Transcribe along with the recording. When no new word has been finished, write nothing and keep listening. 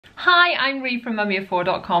Hi, I'm Ree from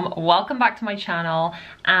mummyoffour.com. Welcome back to my channel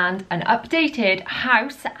and an updated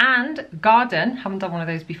house and garden, haven't done one of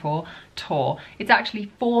those before, tour. It's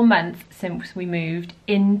actually 4 months since we moved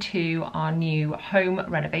into our new home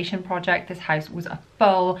renovation project. This house was a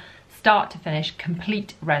full start to finish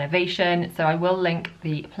complete renovation, so I will link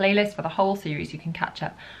the playlist for the whole series. You can catch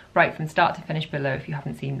up right from start to finish below if you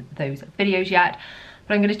haven't seen those videos yet.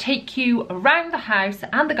 But I'm going to take you around the house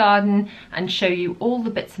and the garden and show you all the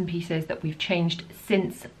bits and pieces that we've changed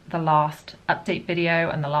since the last update video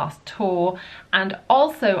and the last tour. And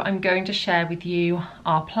also I'm going to share with you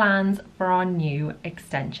our plans for our new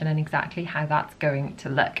extension and exactly how that's going to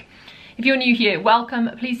look. If you're new here, welcome.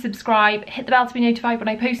 Please subscribe, hit the bell to be notified when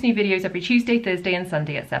I post new videos every Tuesday, Thursday and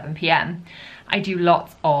Sunday at 7 PM. I do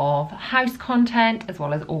lots of house content as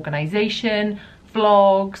well as organisation,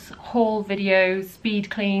 vlogs, haul videos, speed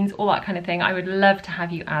cleans, all that kind of thing. I would love to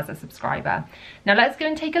have you as a subscriber. Now let's go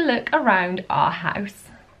and take a look around our house.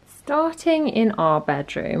 Starting in our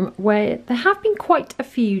bedroom, where there have been quite a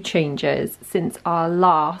few changes since our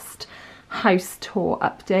last house tour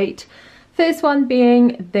update. First one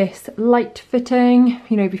being this light fitting.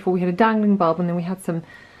 You know, before we had a dangling bulb and then we had some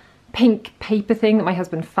pink paper thing that my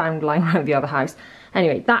husband found lying around the other house.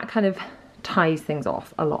 Anyway, that kind of ties things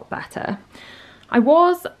off a lot better. I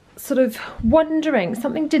was sort of wondering,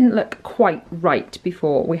 something didn't look quite right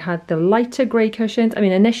before. We had the lighter grey cushions. I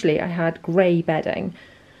mean, initially I had grey bedding,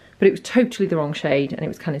 but it was totally the wrong shade and it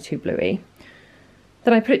was kind of too bluey.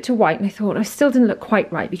 Then I put it to white and I thought I still didn't look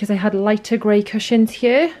quite right because I had lighter grey cushions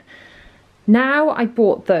here. Now I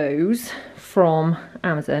bought those from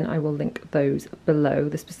Amazon. I will link those below,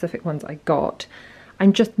 the specific ones I got.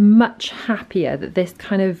 I'm just much happier that this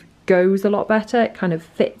kind of goes a lot better. It kind of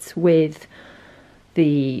fits with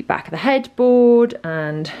the back of the headboard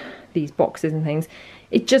and these boxes and things.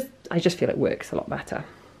 I just feel it works a lot better.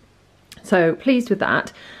 So pleased with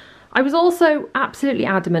that. I was also absolutely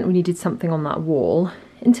adamant we needed something on that wall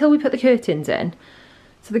until we put the curtains in.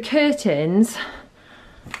 So the curtains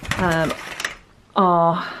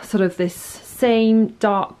are sort of this same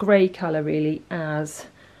dark grey colour really as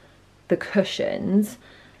the cushions.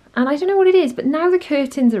 And I don't know what it is, but now the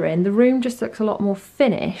curtains are in, the room just looks a lot more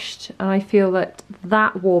finished, and I feel that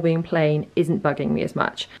that wall being plain isn't bugging me as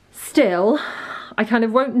much. Still, I kind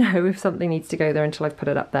of won't know if something needs to go there until I've put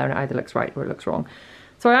it up there and it either looks right or it looks wrong.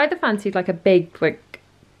 So I either fancied like a big like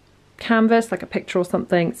canvas, like a picture or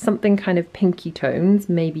something kind of pinky tones,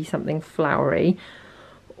 maybe something flowery,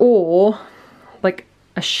 or like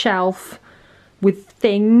a shelf with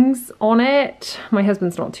things on it. My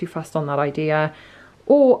husband's not too fussed on that idea.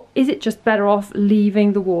 Or is it just better off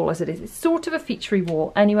leaving the wall as it is? It's sort of a featurey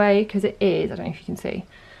wall anyway, because it is, I don't know if you can see,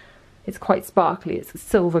 it's quite sparkly, it's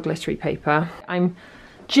silver glittery paper. I'm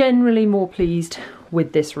generally more pleased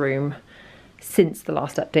with this room since the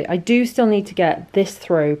last update. I do still need to get this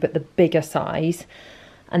throw, but the bigger size.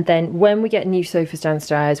 And then when we get new sofas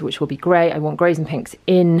downstairs, which will be grey, I want greys and pinks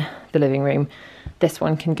in the living room. This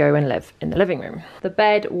one can go and live in the living room. The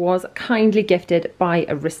bed was kindly gifted by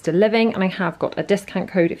Arista Living, and I have got a discount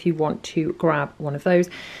code if you want to grab one of those.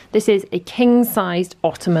 This is a king-sized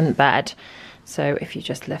ottoman bed. So if you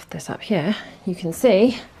just lift this up here, you can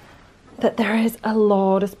see that there is a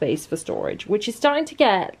lot of space for storage, which is starting to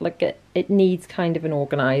get like it needs kind of an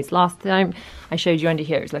organised. Last time I showed you under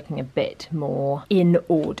here, it was looking a bit more in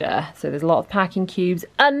order. So there's a lot of packing cubes.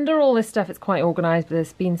 Under all this stuff, it's quite organised, but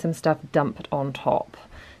there's been some stuff dumped on top.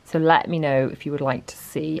 So let me know if you would like to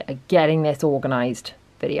see a getting this organised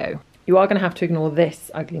video. You are going to have to ignore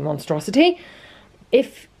this ugly monstrosity.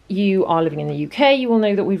 If you are living in the UK, you will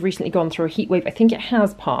know that we've recently gone through a heat wave. I think it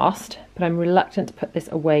has passed, but I'm reluctant to put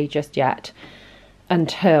this away just yet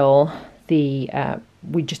until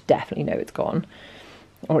we just definitely know it's gone,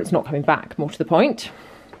 or it's not coming back, more to the point.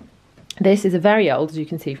 This is a very old, as you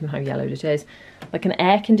can see from how yellowed it is, like an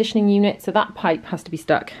air conditioning unit, so that pipe has to be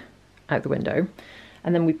stuck out the window,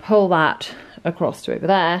 and then we pull that across to over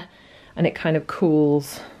there, and it kind of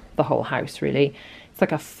cools the whole house really. It's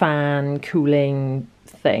like a fan cooling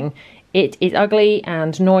thing. It is ugly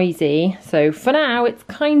and noisy, so for now it's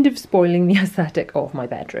kind of spoiling the aesthetic of my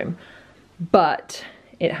bedroom, but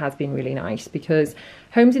it has been really nice because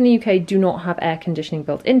homes in the UK do not have air conditioning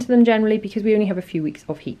built into them generally, because we only have a few weeks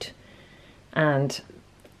of heat, and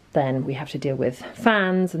then we have to deal with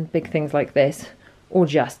fans and big things like this, or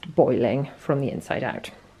just boiling from the inside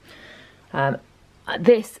out.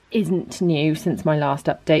 This isn't new since my last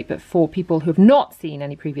update, but for people who have not seen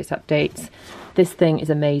any previous updates, this thing is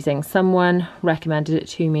amazing. Someone recommended it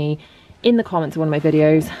to me in the comments of one of my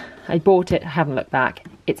videos. I bought it, I haven't looked back.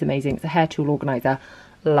 It's amazing. It's a hair tool organizer.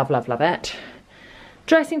 Love, love, love it.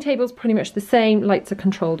 Dressing table's pretty much the same. Lights are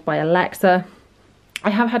controlled by Alexa. I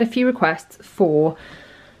have had a few requests for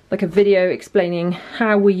like a video explaining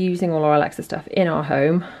how we're using all our Alexa stuff in our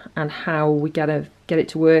home and how we get it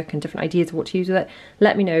to work and different ideas of what to use with it.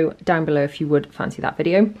 Let me know down below if you would fancy that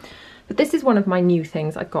video. But this is one of my new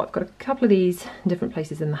things I've got. I've got a couple of these in different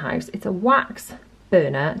places in the house. It's a wax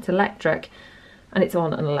burner, it's electric, and it's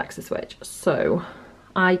on an Alexa switch. So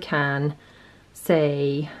I can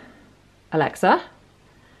say, Alexa,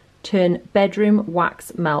 turn bedroom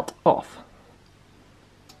wax melt off.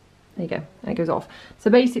 There you go, and it goes off. So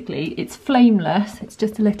basically it's flameless, it's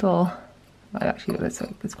just a little, actually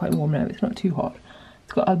it's quite warm now, it's not too hot.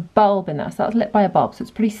 It's got a bulb in there, so that's lit by a bulb, so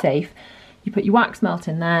it's pretty safe. You put your wax melt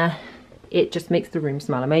in there, it just makes the room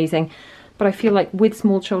smell amazing. But I feel like with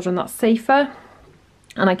small children that's safer,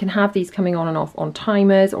 and I can have these coming on and off on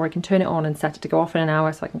timers, or I can turn it on and set it to go off in an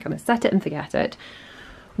hour, so I can kind of set it and forget it,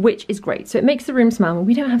 which is great. So it makes the room smell, well,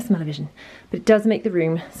 we don't have smell-o-vision, but it does make the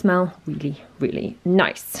room smell really, really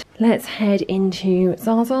nice. Let's head into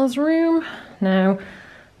Zaza's room. Now,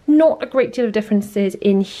 not a great deal of differences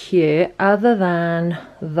in here other than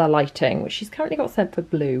the lighting, which she's currently got set for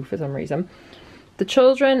blue for some reason. The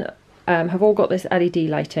children have all got this LED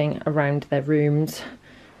lighting around their rooms.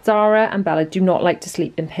 Zara and Bella do not like to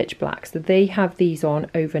sleep in pitch black, so they have these on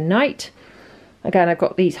overnight. Again, I've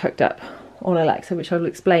got these hooked up on Alexa, which I'll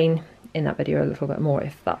explain in that video a little bit more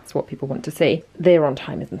if that's what people want to see. They're on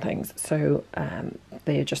timers and things, so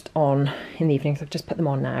they're just on in the evenings. I've just put them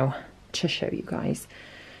on now to show you guys.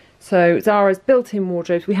 So Zara's built-in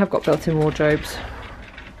wardrobes, we have got built-in wardrobes,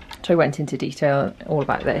 which I went into detail all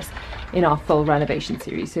about this in our full renovation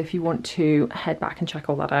series. So if you want to head back and check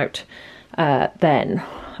all that out, then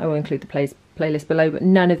I will include the playlist below. But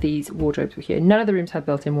none of these wardrobes were here. None of the rooms had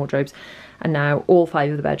built-in wardrobes, and now all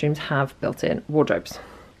 5 of the bedrooms have built-in wardrobes.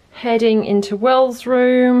 Heading into Will's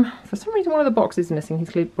room. For some reason one of the boxes is missing. He's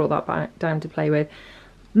clearly brought that back down to play with.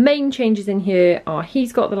 Main changes in here are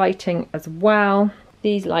he's got the lighting as well.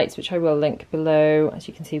 These lights, which I will link below, as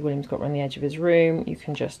you can see William's got around the edge of his room. You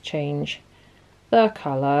can just change the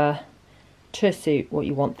colour to suit what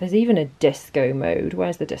you want. There's even a disco mode.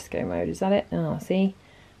 Where's the disco mode? Is that it? Oh, see?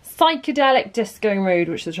 Psychedelic disco mode,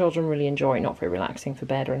 which the children really enjoy. Not very relaxing for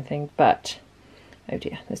bed or anything, but oh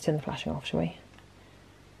dear, let's turn the flashing off, shall we?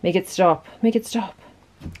 Make it stop, make it stop.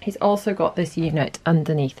 He's also got this unit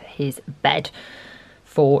underneath his bed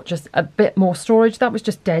for just a bit more storage. That was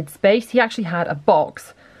just dead space. He actually had a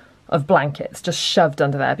box of blankets just shoved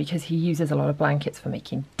under there because he uses a lot of blankets for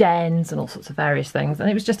making dens and all sorts of various things, and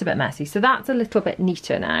it was just a bit messy. So that's a little bit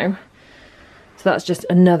neater now. So that's just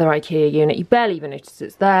another IKEA unit. You barely even notice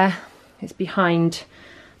it's there. It's behind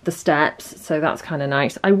the steps, so that's kind of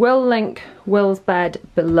nice. I will link Will's bed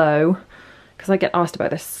below because I get asked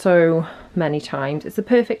about this so many times. It's the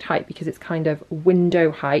perfect height because it's kind of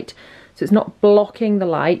window height, so it's not blocking the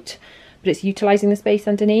light, but it's utilising the space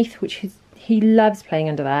underneath, which he loves playing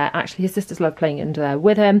under there. Actually, his sisters love playing under there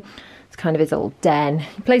with him. It's kind of his old den.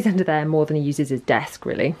 He plays under there more than he uses his desk,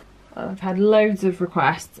 really. I've had loads of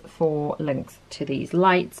requests for links to these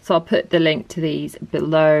lights, so I'll put the link to these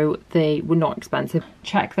below. They were not expensive.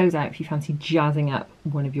 Check those out if you fancy jazzing up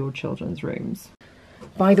one of your children's rooms.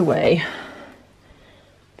 By the way,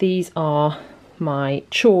 these are my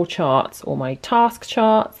chore charts or my task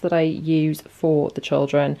charts that I use for the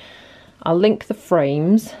children. I'll link the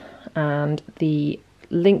frames and the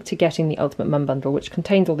link to getting the Ultimate Mum Bundle, which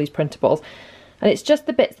contains all these printables, and it's just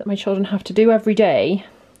the bits that my children have to do every day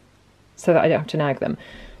so that I don't have to nag them.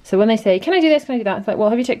 So when they say, can I do this, can I do that? It's like,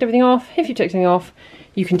 well, have you ticked everything off? If you've ticked everything off,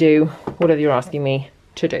 you can do whatever you're asking me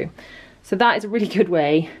to do. So that is a really good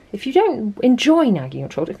way. If you don't enjoy nagging your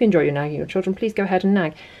children, if you enjoy nagging your children, please go ahead and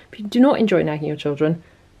nag. If you do not enjoy nagging your children,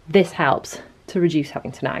 this helps to reduce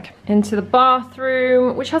having to nag. Into the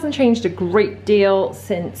bathroom, which hasn't changed a great deal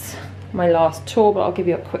since my last tour, but I'll give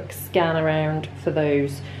you a quick scan around for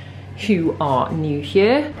those who are new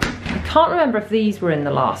here. I can't remember if these were in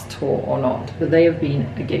the last tour or not, but they have been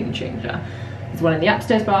a game changer. There's one in the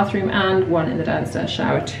upstairs bathroom and one in the downstairs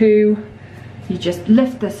shower too. You just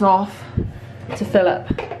lift this off to fill up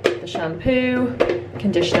the shampoo,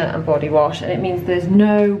 conditioner and body wash, and it means there's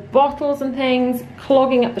no bottles and things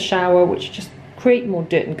clogging up the shower, which just create more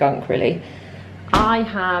dirt and gunk really. I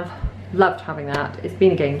have loved having that. It's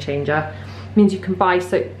been a game changer. It means you can buy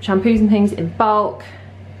soap, shampoos and things in bulk.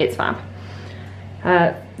 It's fab.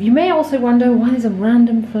 You may also wonder why there's a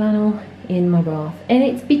random flannel in my bath, and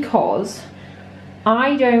it's because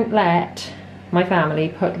I don't let my family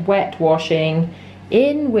put wet washing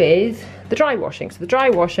in with the dry washing. So the dry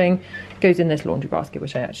washing goes in this laundry basket,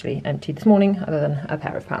 which I actually emptied this morning, other than a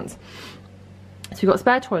pair of pants. So we've got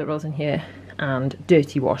spare toilet rolls in here and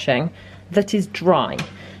dirty washing that is dry.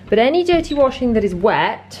 But any dirty washing that is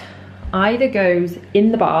wet either goes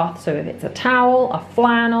in the bath, so if it's a towel, a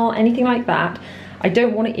flannel, anything like that, I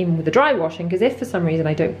don't want it in with the dry washing, because if for some reason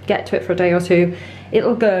I don't get to it for a day or two,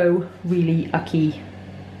 it'll go really ucky,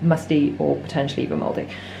 musty, or potentially even mouldy.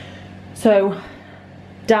 So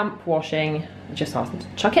damp washing, I just ask them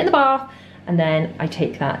to chuck it in the bath, and then I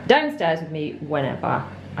take that downstairs with me whenever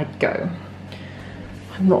I go.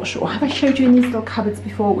 I'm not sure, have I showed you in these little cupboards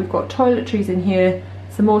before? We've got toiletries in here,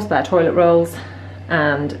 some more spare toilet rolls,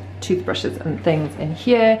 and toothbrushes and things in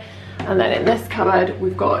here. And then in this cupboard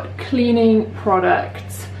we've got cleaning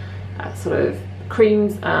products, sort of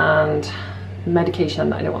creams and medication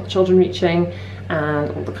that I don't want the children reaching,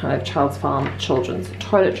 and all the kind of Child's Farm children's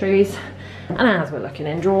toiletries. And as we're looking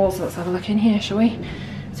in drawers, let's have a look in here, shall we?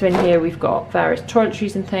 So in here we've got various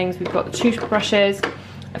toiletries and things. We've got the toothbrushes.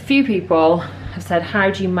 A few people have said, how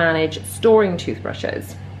do you manage storing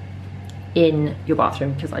toothbrushes in your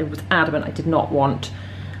bathroom? Because I was adamant I did not want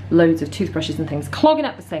loads of toothbrushes and things clogging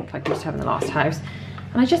up the sink like we used to have in the last house.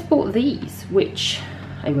 And I just bought these, which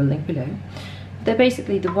I will link below. They're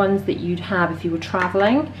basically the ones that you'd have if you were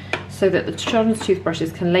traveling, so that the children's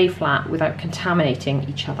toothbrushes can lay flat without contaminating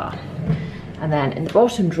each other. And then in the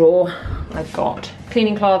bottom drawer, I've got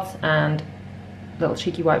cleaning cloths and little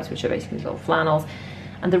cheeky wipes, which are basically little flannels.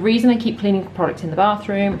 And the reason I keep cleaning products in the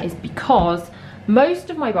bathroom is because most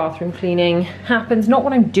of my bathroom cleaning happens not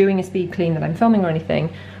when I'm doing a speed clean that I'm filming or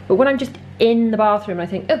anything, but when I'm just in the bathroom and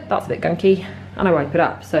I think, oh, that's a bit gunky, and I wipe it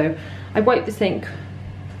up. So I wipe the sink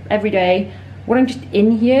every day when I'm just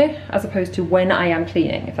in here, as opposed to when I am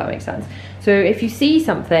cleaning, if that makes sense. So if you see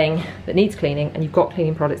something that needs cleaning and you've got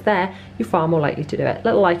cleaning products there, you're far more likely to do it.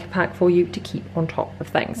 Little Leica pack for you to keep on top of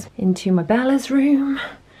things. Into my Bella's room.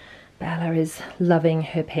 Bella is loving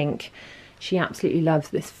her pink. She absolutely loves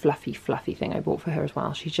this fluffy thing I bought for her as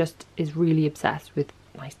well. She just is really obsessed with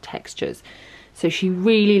nice textures. So she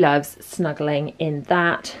really loves snuggling in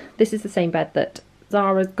that. This is the same bed that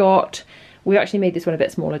Zara's got. We actually made this one a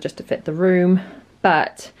bit smaller just to fit the room,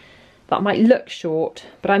 but that might look short,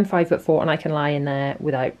 but I'm 5'4" and I can lie in there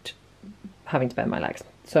without having to bend my legs.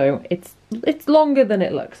 So it's longer than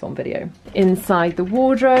it looks on video. Inside the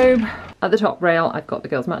wardrobe, at the top rail, I've got the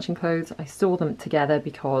girls' matching clothes. I store them together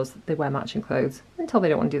because they wear matching clothes until they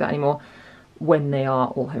don't want to do that anymore when they are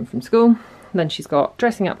all home from school. Then she's got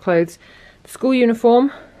dressing up clothes, the school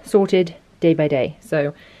uniform sorted day by day.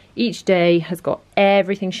 So each day has got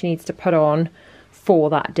everything she needs to put on for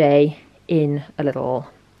that day in a little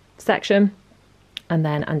section. And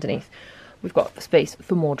then underneath, we've got space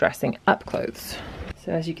for more dressing up clothes.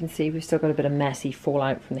 So as you can see, we've still got a bit of messy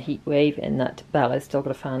fallout from the heat wave in that Bella's still got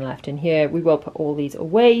a fan left in here. We will put all these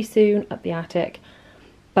away soon at the attic,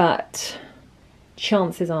 but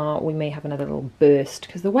chances are we may have another little burst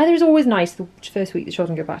because the weather is always nice the first week the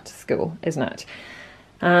children go back to school, isn't it?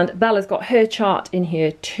 And Bella's got her chart in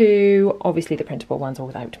here too. Obviously the printable ones are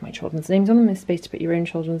without my children's names on them. There's space to put your own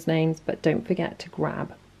children's names, but don't forget to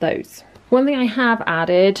grab those. One thing I have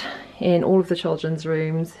added in all of the children's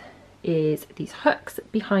rooms is these hooks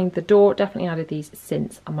behind the door. Definitely added these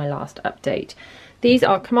since my last update. These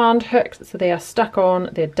are command hooks, so they are stuck on,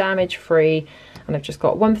 they're damage free, and I've just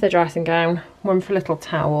got one for the dressing gown, one for a little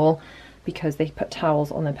towel, because they put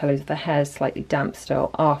towels on their pillows if their hair's slightly damp still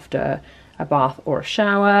after a bath or a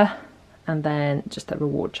shower, and then just a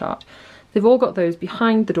reward chart. They've all got those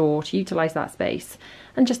behind the door to utilise that space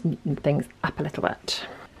and just neaten things up a little bit.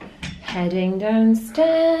 Heading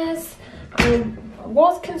downstairs. I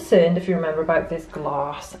was concerned, if you remember, about this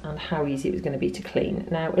glass and how easy it was going to be to clean.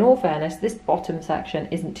 Now, in all fairness, this bottom section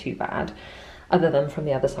isn't too bad, other than from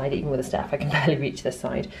the other side, even with a step, I can barely reach this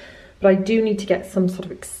side. But I do need to get some sort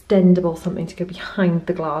of extendable something to go behind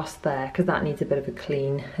the glass there, because that needs a bit of a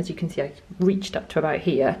clean. As you can see, I reached up to about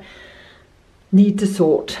here. Need to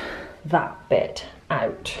sort that bit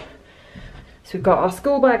out. So we've got our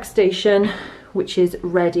school bag station, which is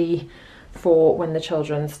ready for when the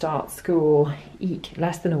children start school. Eek,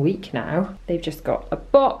 less than a week now. They've just got a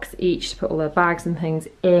box each to put all their bags and things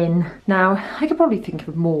in. Now, I could probably think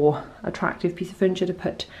of a more attractive piece of furniture to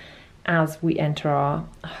put as we enter our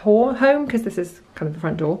home, because this is kind of the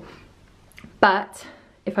front door. But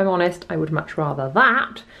if I'm honest, I would much rather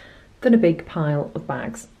that than a big pile of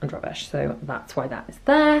bags and rubbish. So that's why that is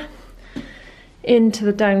there. Into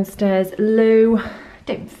the downstairs loo. I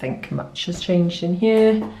don't think much has changed in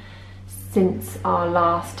here since our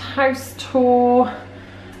last house tour.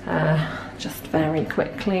 Just very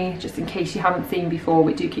quickly, just in case you haven't seen before,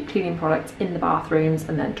 we do keep cleaning products in the bathrooms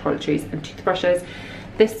and then toiletries and toothbrushes.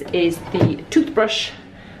 This is the toothbrush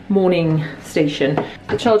morning station.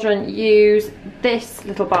 The children use this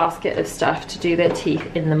little basket of stuff to do their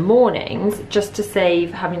teeth in the mornings, just to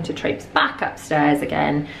save having to traipse back upstairs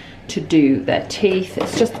again to do their teeth.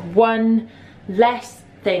 It's just one less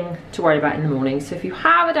thing to worry about in the morning. So if you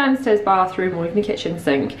have a downstairs bathroom or even a kitchen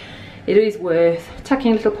sink, it is worth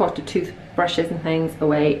tucking a little pot of toothbrushes and things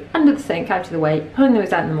away under the sink, out of the way, pulling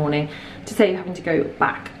those out in the morning to save having to go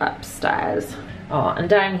back upstairs. Oh, and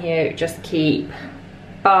down here just keep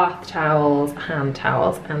bath towels, hand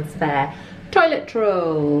towels and spare toilet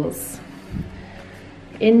rolls.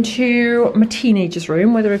 Into my teenager's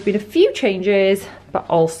room, where there have been a few changes but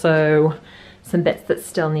also some bits that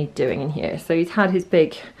still need doing in here. So he's had his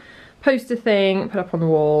big poster thing put up on the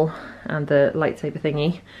wall and the lightsaber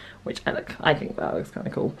thingy, which I think that looks kind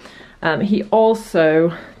of cool. He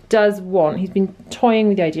also does want, he's been toying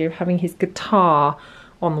with the idea of having his guitar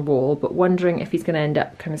on the wall, but wondering if he's going to end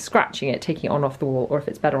up kind of scratching it, taking it on off the wall, or if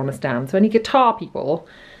it's better on a stand. So any guitar people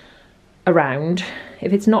around,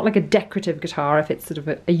 if it's not like a decorative guitar, if it's sort of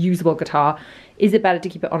a usable guitar, is it better to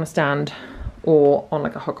keep it on a stand or on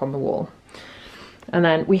like a hook on the wall? And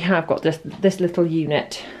then we have got this little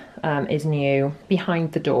unit is new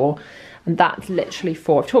behind the door, and that's literally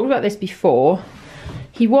for, I've talked about this before,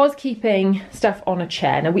 he was keeping stuff on a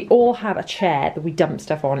chair. Now we all have a chair that we dump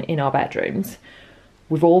stuff on in our bedrooms.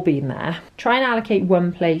 We've all been there. Try and allocate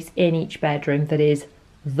one place in each bedroom that is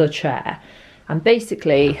the chair. And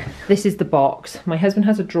basically, this is the box. My husband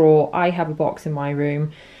has a drawer, I have a box in my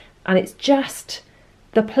room, and it's just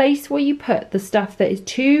the place where you put the stuff that is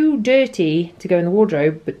too dirty to go in the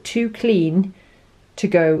wardrobe, but too clean to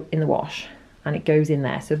go in the wash. And it goes in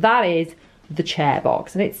there. So that is the chair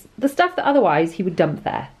box. And it's the stuff that otherwise he would dump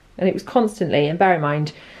there. And it was constantly, and bear in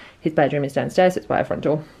mind, his bedroom is downstairs, so it's by a front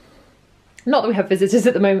door. Not that we have visitors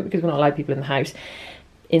at the moment because we're not allowed people in the house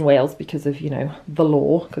in Wales because of, you know, the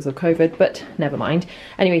law, because of COVID, but never mind.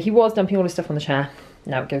 Anyway, he was dumping all his stuff on the chair.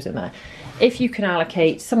 Now it goes in there. If you can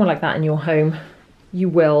allocate someone like that in your home, you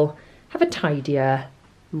will have a tidier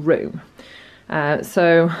room.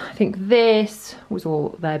 So I think this was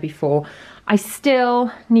all there before. I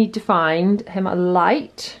still need to find him a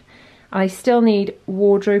light. I still need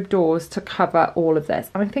wardrobe doors to cover all of this.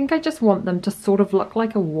 And I think I just want them to sort of look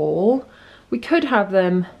like a wall. We could have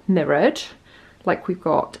them mirrored, like we've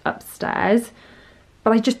got upstairs,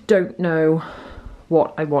 but I just don't know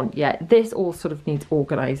what I want yet. This all sort of needs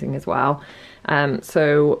organising as well.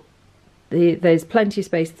 So there's plenty of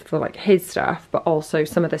space for like his stuff, but also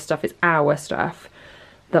some of this stuff is our stuff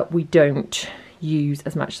that we don't use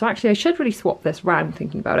as much. So actually I should really swap this round,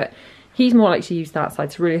 thinking about it. He's more likely to use that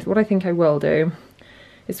side, so really what I think I will do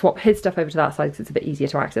is swap his stuff over to that side because it's a bit easier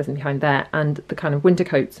to access and behind there, and the kind of winter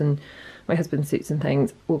coats and my husband's suits and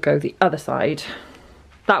things will go the other side.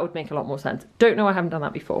 That would make a lot more sense. Don't know, I haven't done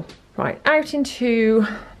that before. Right, out into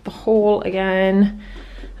the hall again.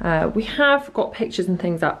 We have got pictures and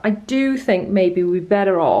things up. I do think maybe we're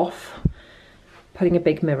better off putting a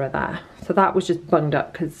big mirror there. So that was just bunged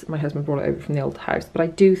up because my husband brought it over from the old house. But I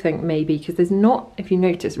do think maybe, because there's not, if you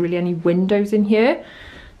notice, really any windows in here.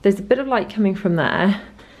 There's a bit of light coming from there.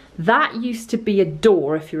 That used to be a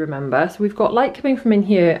door, if you remember. So we've got light coming from in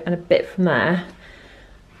here and a bit from there.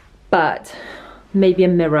 But maybe a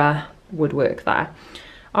mirror would work there.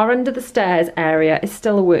 Our under the stairs area is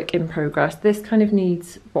still a work in progress. This kind of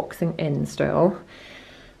needs boxing in still.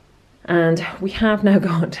 And we have now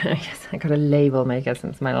got, yes, I got a label maker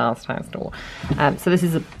since my last house door. So this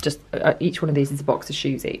is each one of these is a box of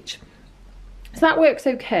shoes each. So that works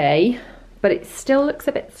okay, but it still looks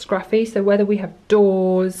a bit scruffy. So whether we have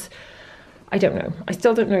doors, I don't know. I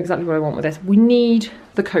still don't know exactly what I want with this. We need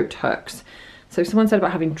the coat hooks. So someone said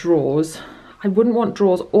about having drawers. I wouldn't want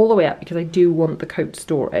drawers all the way up because I do want the coat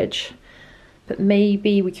storage. But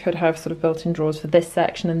maybe we could have sort of built-in drawers for this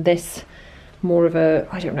section and this more of a,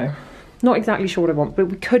 I don't know. Not exactly sure what I want, but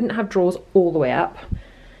we couldn't have drawers all the way up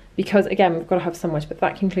because again, we've got to have somewhere to put the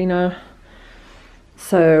vacuum cleaner.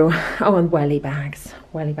 So, oh, and welly bags.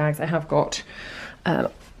 Welly bags, I have got,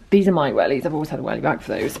 these are my wellies. I've always had a welly bag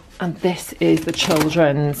for those. And this is the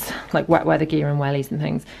children's, like wet weather gear and wellies and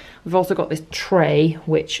things. We've also got this tray,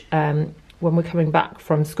 which when we're coming back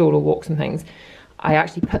from school or walks and things, I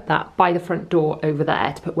actually put that by the front door over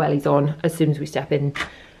there to put wellies on as soon as we step in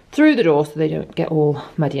through the door so they don't get all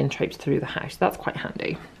muddy and traipsed through the house. That's quite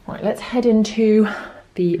handy. Right, let's head into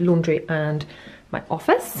the laundry and my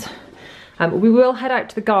office. We will head out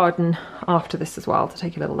to the garden after this as well to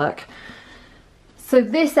take a little look. So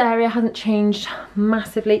this area hasn't changed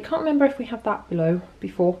massively. Can't remember if we had that below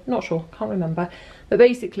before. Not sure, can't remember. But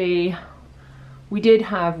basically, we did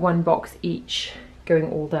have one box each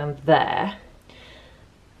going all down there.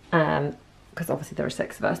 because obviously there are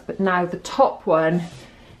 6 of us, but now the top one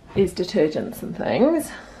is detergents and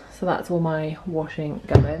things. So that's all my washing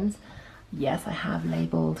gubbins. Yes, I have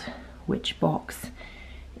labelled which box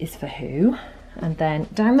is for who. And then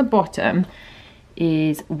down the bottom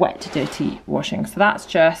is wet dirty washing. So that's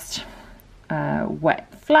just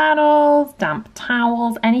wet flannels, damp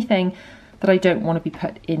towels, anything that I don't want to be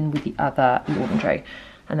put in with the other laundry.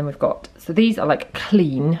 And then we've got, so these are like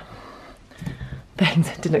clean things.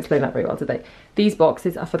 I didn't explain that very well, did they? These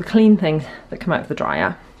boxes are for the clean things that come out of the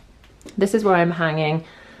dryer. This is where I'm hanging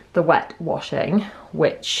the wet washing,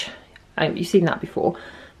 which you've seen that before.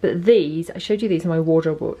 But these, I showed you these in my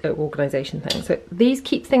wardrobe organisation thing. So these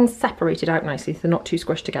keep things separated out nicely so they're not too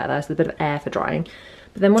squished together, so there's a bit of air for drying.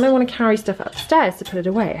 But then when I want to carry stuff upstairs to put it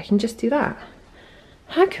away, I can just do that.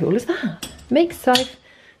 How cool is that? Makes life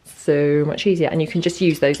so much easier. And you can just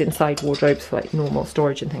use those inside wardrobes for like normal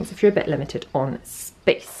storage and things if you're a bit limited on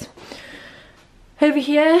space. Over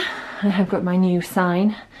here, I have got my new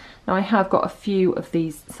sign. Now I have got a few of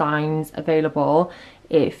these signs available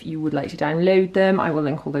if you would like to download them. I will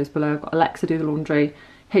link all those below. I've got Alexa do the laundry,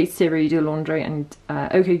 Hey Siri do the laundry, and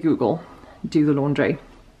OK Google do the laundry,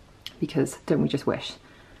 because don't we just wish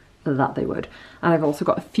that they would. And I've also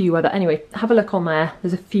got a few other, anyway, have a look on there.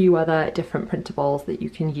 There's a few other different printables that you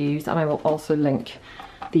can use, and I will also link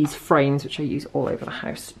these frames which I use all over the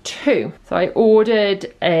house too. So I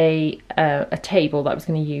ordered a table that I was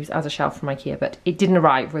going to use as a shelf from IKEA, but it didn't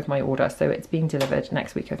arrive with my order, so it's being delivered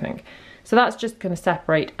next week, I think. So that's just going to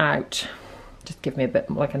separate out, just give me a bit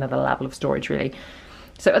like another level of storage really.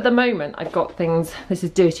 So at the moment I've got things, this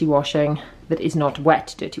is dirty washing that is not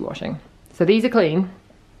wet dirty washing. So these are clean,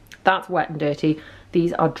 that's wet and dirty,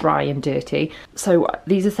 these are dry and dirty. So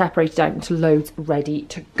these are separated out into loads ready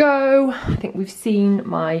to go. I think we've seen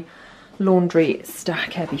my laundry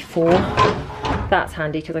stacker before. That's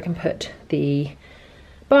handy because I can put the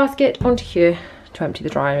basket onto here to empty the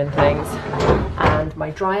dryer and things. And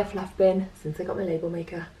my dryer fluff bin, since I got my label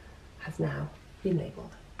maker, has now been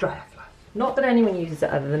labelled dryer fluff. Not that anyone uses it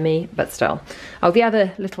other than me, but still. Oh, the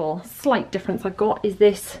other little slight difference I've got is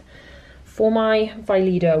this. For my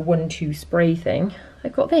Vileda 1-2 spray thing,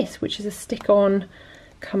 I've got this, which is a stick-on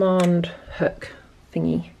command hook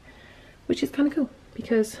thingy, which is kind of cool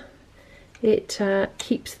because it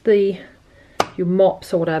keeps your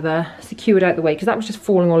mops or whatever secured out the way, because that was just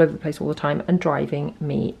falling all over the place all the time and driving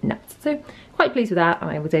me nuts. So quite pleased with that, and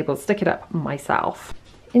I was able to stick it up myself.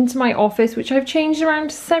 Into my office, which I've changed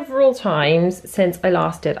around several times since I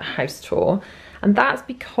last did a house tour. And that's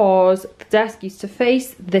because the desk used to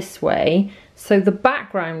face this way. So the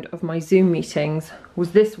background of my Zoom meetings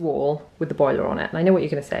was this wall with the boiler on it. And I know what you're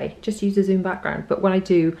gonna say, just use a Zoom background. But when I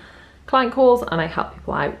do client calls and I help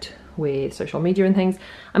people out with social media and things,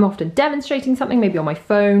 I'm often demonstrating something, maybe on my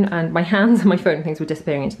phone, and my hands and my phone and things were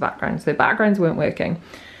disappearing into the background. So the backgrounds weren't working.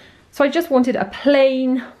 So I just wanted a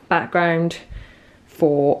plain background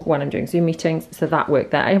for when I'm doing Zoom meetings, so that worked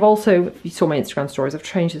there. I have also, if you saw my Instagram stories, I've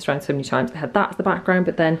changed this around so many times. I had that as the background,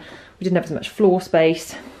 but then we didn't have as much floor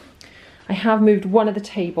space. I have moved one of the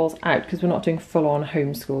tables out because we're not doing full-on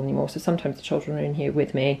homeschool anymore, so sometimes the children are in here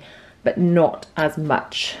with me, but not as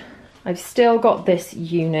much. I've still got this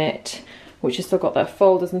unit, which has still got their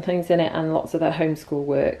folders and things in it and lots of their homeschool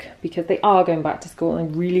work, because they are going back to school, and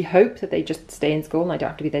I really hope that they just stay in school and I don't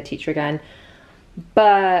have to be their teacher again.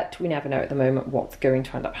 But we never know at the moment what's going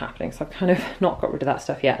to end up happening, so I've kind of not got rid of that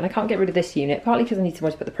stuff yet. And I can't get rid of this unit, partly because I need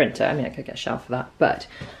somewhere to put the printer. I mean, I could get a shelf for that, but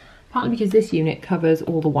partly because this unit covers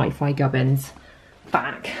all the Wi-Fi gubbins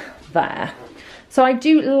back there. So I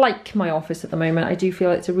do like my office at the moment. I do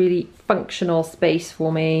feel it's a really functional space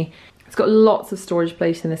for me. It's got lots of storage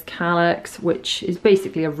place in this calyx, which is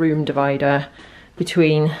basically a room divider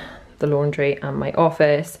between the laundry and my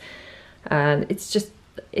office. And it's just,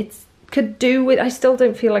 could do with, I still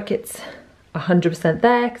don't feel like it's 100%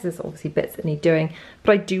 there because there's obviously bits that need doing,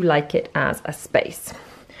 but I do like it as a space.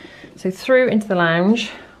 So through into the lounge,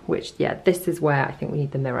 which, yeah, this is where I think we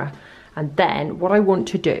need the mirror. And then what I want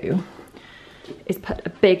to do is put a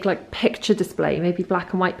big like picture display, maybe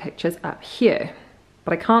black and white pictures up here.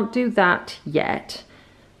 But I can't do that yet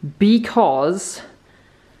because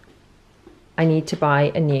I need to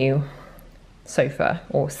buy a new sofa,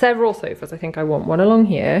 or several sofas. I think I want one along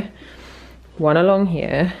here, one along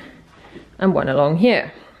here, and one along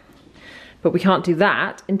here. But we can't do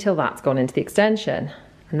that until that's gone into the extension.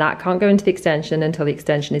 And that can't go into the extension until the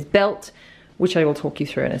extension is built, which I will talk you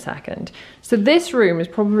through in a second. So this room is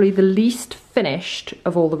probably the least finished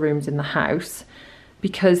of all the rooms in the house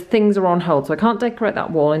because things are on hold. So I can't decorate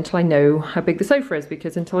that wall until I know how big the sofa is,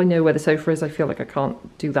 because until I know where the sofa is, I feel like I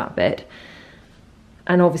can't do that bit.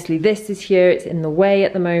 And obviously this is here, it's in the way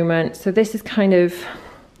at the moment. So this is kind of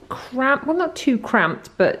cramped, well, not too cramped,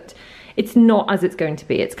 but it's not as it's going to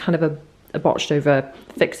be. It's kind of a botched over,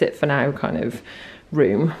 fix it for now kind of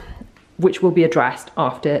room, which will be addressed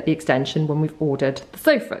after the extension when we've ordered the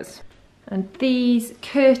sofas. And these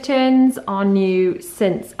curtains are new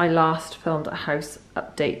since I last filmed a house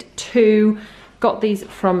update 2. Got these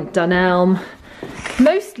from Dunelm,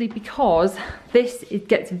 mostly because it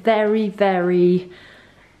gets very, very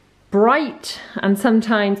bright, and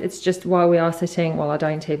sometimes it's just while our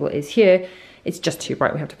dining table is here, it's just too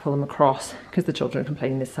bright. We have to pull them across because the children are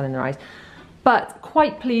complaining there's sun in their eyes. But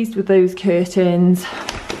quite pleased with those curtains.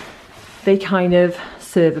 They kind of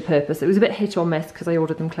serve a purpose. It was a bit hit or miss because I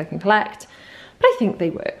ordered them click and collect, but I think they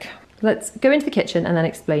work. Let's go into the kitchen and then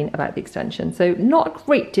explain about the extension. So not a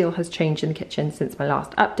great deal has changed in the kitchen since my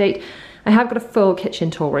last update. I have got a full kitchen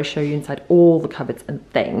tour where I show you inside all the cupboards and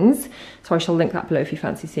things. So I shall link that below if you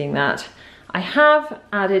fancy seeing that. I have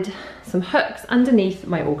added some hooks underneath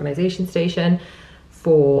my organisation station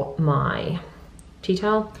for my tea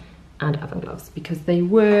towel and oven gloves because they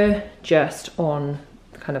were just on,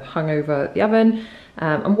 kind of hung over the oven.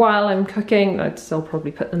 And while I'm cooking, I'd still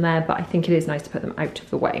probably put them there, but I think it is nice to put them out of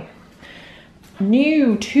the way.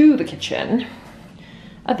 New to the kitchen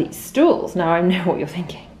are these stools. Now I know what you're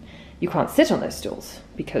thinking. You can't sit on those stools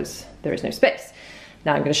because there is no space.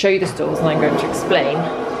 Now I'm going to show you the stools and I'm going to explain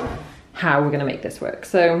how we're going to make this work.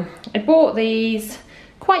 So I bought these,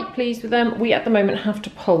 quite pleased with them. We at the moment have to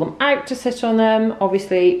pull them out to sit on them,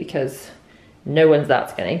 obviously, because no one's that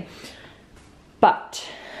skinny. But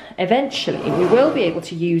eventually we will be able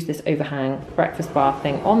to use this overhang breakfast bar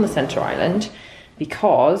thing on the centre island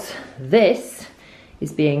because this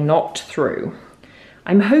is being knocked through.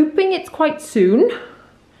 I'm hoping it's quite soon,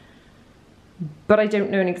 but I don't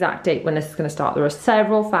know an exact date when this is going to start. There are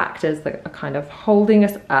several factors that are kind of holding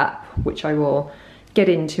us up, which I will get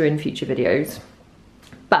into in future videos.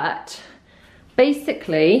 But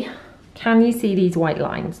basically, can you see these white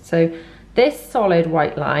lines? So this solid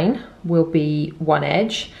white line will be one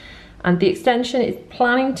edge, and the extension is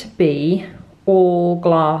planning to be all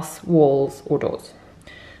glass walls or doors.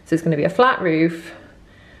 So it's going to be a flat roof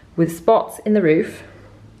with spots in the roof,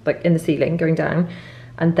 like in the ceiling going down,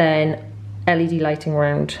 and then LED lighting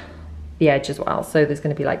around the edge as well. So there's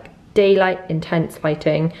going to be like daylight, intense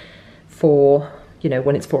lighting for, you know,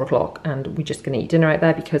 when it's 4 o'clock and we're just going to eat dinner out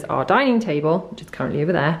there because our dining table, which is currently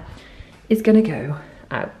over there, is going to go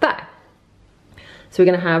out there. So we're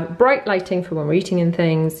going to have bright lighting for when we're eating and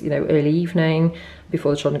things, you know, early evening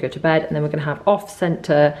before the children go to bed, and then we're going to have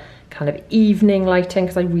off-center kind of evening lighting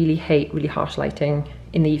because I really hate really harsh lighting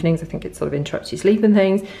in the evenings. I think it sort of interrupts your sleep and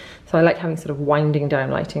things. So I like having sort of winding down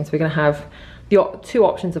lighting. So we're going to have the two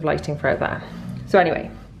options of lighting for out there. So anyway,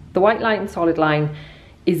 the white line and solid line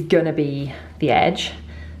is going to be the edge.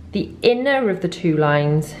 The inner of the two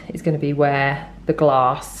lines is going to be where the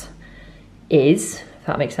glass is, if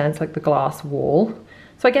that makes sense, like the glass wall.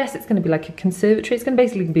 So I guess it's going to be like a conservatory. It's going to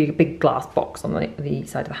basically be a big glass box on the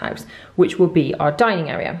side of the house, which will be our dining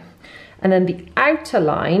area. And then the outer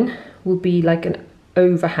line will be like an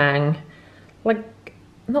overhang, like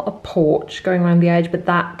not a porch going around the edge, but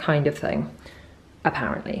that kind of thing,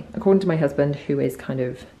 apparently, according to my husband, who is kind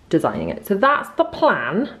of designing it. So that's the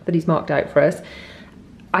plan that he's marked out for us.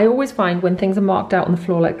 I always find when things are marked out on the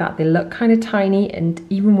floor like that, they look kind of tiny, and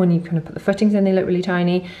even when you kind of put the footings in, they look really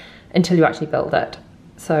tiny until you actually build it.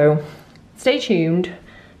 So stay tuned,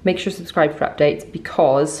 make sure to subscribe for updates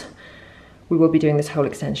because we will be doing this whole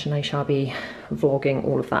extension. I shall be vlogging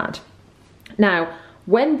all of that. Now,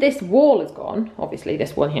 when this wall is gone, obviously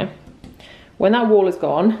this one here, when that wall is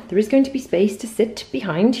gone, there is going to be space to sit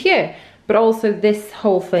behind here, but also this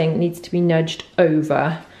whole thing needs to be nudged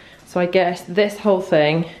over. So I guess this whole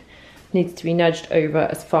thing needs to be nudged over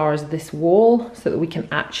as far as this wall so that we can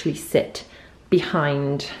actually sit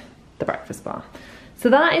behind the breakfast bar. So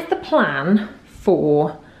that is the plan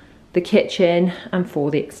for the kitchen and for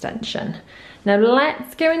the extension. Now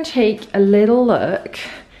let's go and take a little look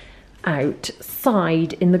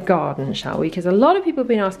outside in the garden, shall we? Because a lot of people have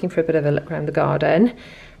been asking for a bit of a look around the garden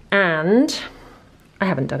and I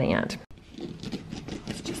haven't done it yet.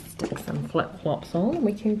 Let's just stick some flip-flops on and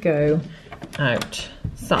we can go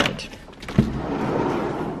outside.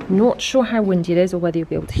 Not sure how windy it is or whether you'll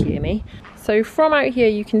be able to hear me. So from out here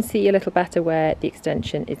you can see a little better where the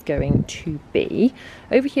extension is going to be.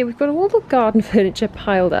 Over here we've got all the garden furniture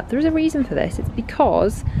piled up. There is a reason for this. It's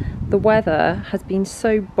because the weather has been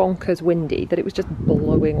so bonkers windy that it was just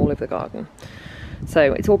blowing all over the garden.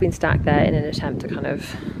 So it's all been stacked there in an attempt to kind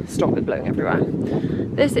of stop it blowing everywhere.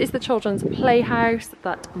 This is the children's playhouse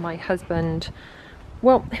that my husband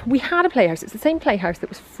well, we had a playhouse. It's the same playhouse that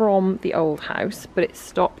was from the old house, but it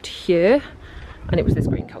stopped here, and it was this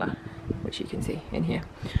green colour, which you can see in here.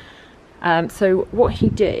 So what he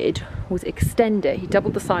did was extend it. He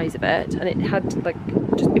doubled the size of it, and it had like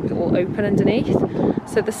it was all open underneath.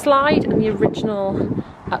 So the slide and the original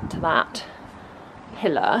up to that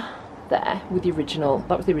pillar there with the original,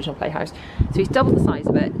 that was the original playhouse. So he's doubled the size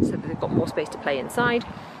of it so that they've got more space to play inside,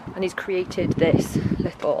 and he's created this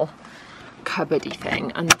little cupboardy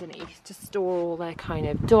thing underneath to store all their kind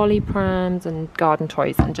of dolly prams and garden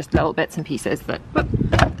toys and just little bits and pieces that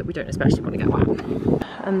we don't especially want to get wet.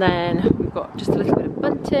 And then we've got just a little bit of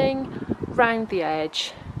bunting round the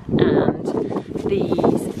edge, and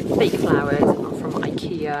these fake flowers are from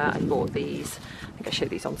IKEA. I bought these, I think I showed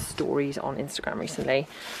these on stories on Instagram recently.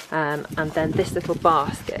 And then this little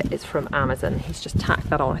basket is from Amazon. He's just tacked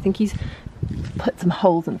that on. I think he's put some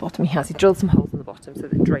holes in the bottom. He drilled some holes in the bottom so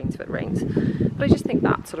that it drains if it rains. But I just think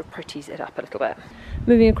that sort of pretties it up a little bit.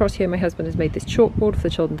 Moving across here, my husband has made this chalkboard for the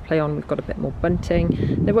children to play on. We've got a bit more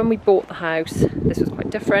bunting. Now when we bought the house, this was quite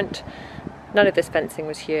different. None of this fencing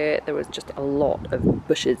was here. There was just a lot of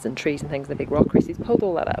bushes and trees and things in the big rockery. So he's pulled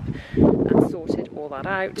all that up and sorted all that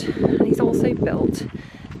out. And he's also built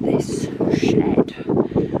this shed,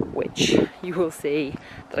 which you will see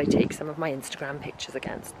that I take some of my Instagram pictures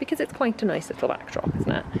against, because it's quite a nice little backdrop,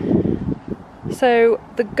 isn't it? So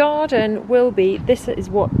the garden will be, this is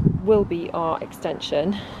what will be our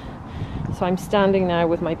extension. So I'm standing now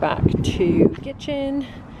with my back to the kitchen,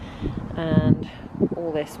 and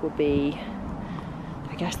all this will be,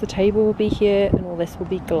 I guess the table will be here, and all this will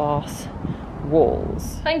be glass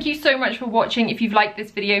walls. Thank you so much for watching. If you've liked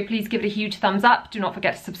this video, please give it a huge thumbs up. Do not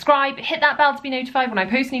forget to subscribe. Hit that bell to be notified when I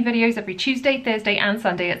post new videos every Tuesday, Thursday and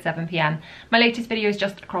Sunday at 7 PM. My latest video is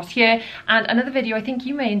just across here, and another video I think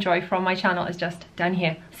you may enjoy from my channel is just down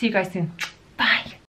here. See you guys soon. Bye.